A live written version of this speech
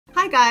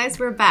Hi guys,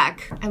 we're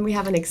back and we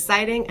have an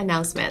exciting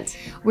announcement.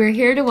 We're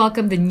here to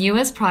welcome the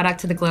newest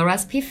product to the Glow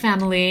Recipe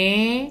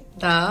family,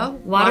 the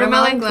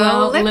Watermelon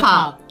Glow Lip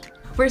Pop.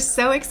 We're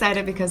so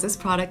excited because this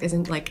product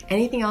isn't like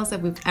anything else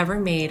that we've ever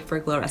made for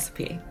Glow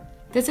Recipe.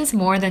 This is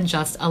more than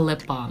just a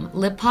lip balm.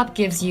 Lip Pop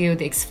gives you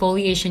the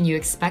exfoliation you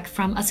expect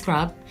from a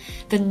scrub,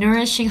 the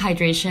nourishing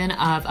hydration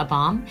of a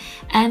balm,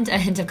 and a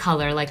hint of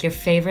color like your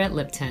favorite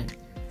lip tint.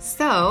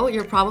 So,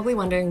 you're probably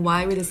wondering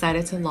why we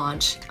decided to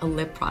launch a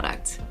lip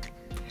product.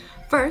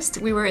 First,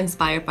 we were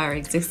inspired by our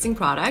existing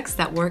products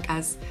that work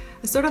as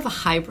a sort of a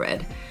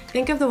hybrid.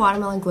 Think of the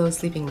Watermelon Glow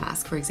Sleeping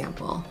Mask, for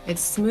example. It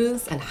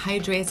smooths and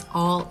hydrates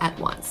all at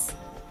once.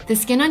 The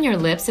skin on your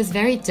lips is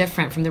very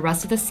different from the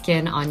rest of the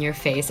skin on your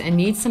face and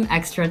needs some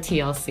extra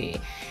TLC.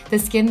 The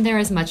skin there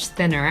is much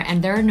thinner and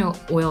there are no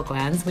oil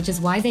glands, which is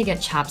why they get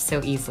chapped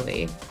so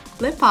easily.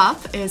 Lip Pop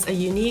is a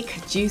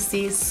unique,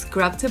 juicy,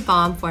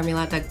 scrub-to-balm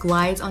formula that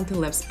glides onto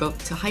lips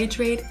both to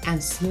hydrate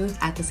and smooth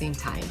at the same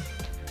time.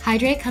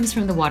 Hydrate comes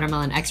from the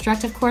watermelon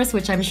extract, of course,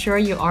 which I'm sure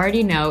you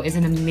already know is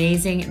an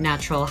amazing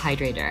natural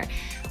hydrator.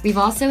 We've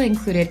also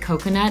included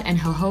coconut and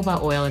jojoba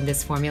oil in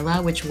this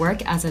formula, which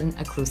work as an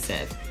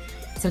occlusive.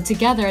 So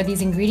together,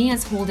 these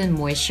ingredients hold in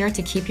moisture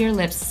to keep your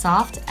lips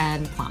soft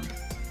and plump.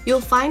 You'll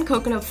find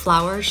coconut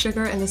flour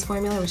sugar in this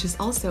formula, which is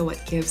also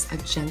what gives a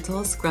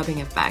gentle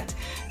scrubbing effect.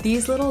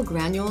 These little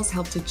granules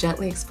help to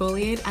gently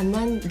exfoliate and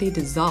then they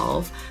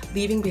dissolve,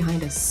 leaving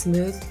behind a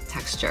smooth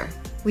texture.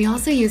 We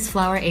also use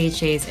flower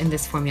AHAs in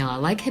this formula,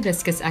 like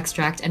hibiscus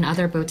extract and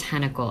other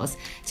botanicals,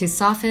 to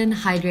soften,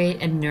 hydrate,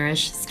 and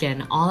nourish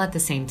skin all at the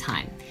same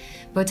time.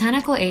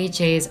 Botanical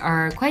AHAs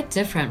are quite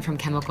different from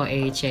chemical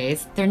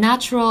AHAs. They're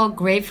natural,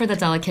 great for the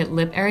delicate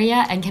lip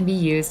area, and can be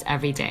used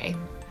every day.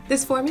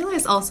 This formula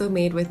is also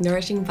made with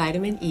nourishing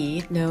vitamin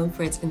E, known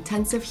for its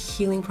intensive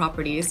healing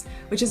properties,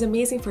 which is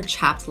amazing for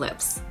chapped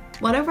lips.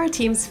 One of our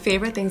team's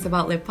favorite things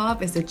about Lip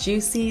Pop is the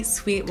juicy,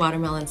 sweet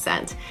watermelon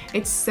scent.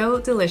 It's so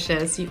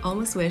delicious, you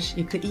almost wish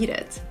you could eat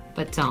it.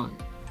 But don't.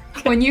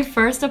 When you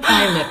first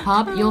apply Lip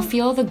Pop, you'll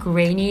feel the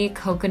grainy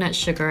coconut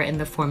sugar in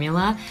the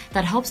formula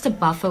that helps to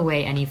buff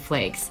away any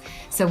flakes.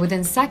 So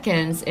within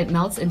seconds, it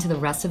melts into the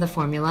rest of the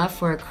formula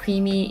for a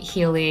creamy,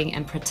 healing,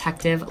 and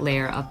protective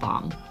layer of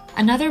balm.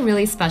 Another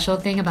really special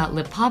thing about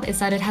Lip Pop is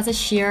that it has a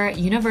sheer,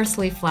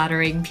 universally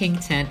flattering pink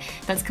tint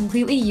that's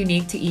completely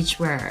unique to each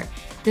wearer.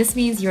 This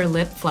means your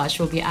lip flush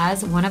will be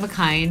as one of a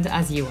kind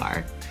as you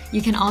are.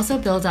 You can also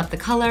build up the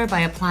color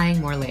by applying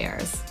more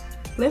layers.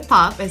 Lip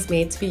Pop is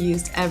made to be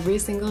used every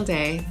single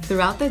day,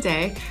 throughout the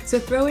day, so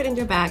throw it in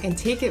your bag and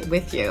take it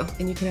with you.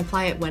 And you can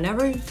apply it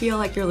whenever you feel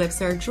like your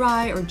lips are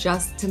dry or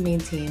just to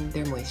maintain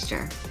their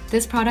moisture.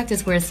 This product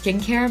is where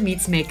skincare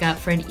meets makeup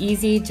for an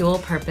easy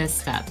dual-purpose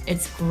step.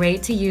 It's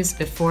great to use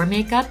before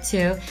makeup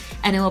too,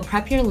 and it will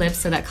prep your lips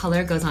so that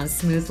color goes on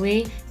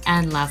smoothly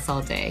and lasts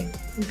all day.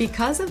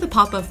 Because of the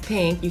pop of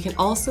pink, you can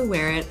also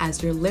wear it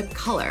as your lip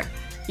color.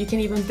 You can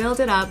even build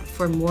it up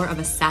for more of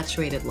a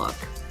saturated look.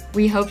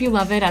 We hope you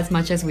love it as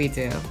much as we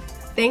do.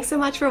 Thanks so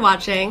much for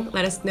watching.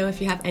 Let us know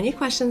if you have any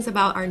questions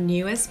about our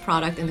newest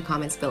product in the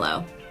comments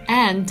below.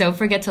 And don't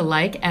forget to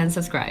like and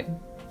subscribe.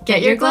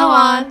 Get your glow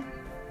on!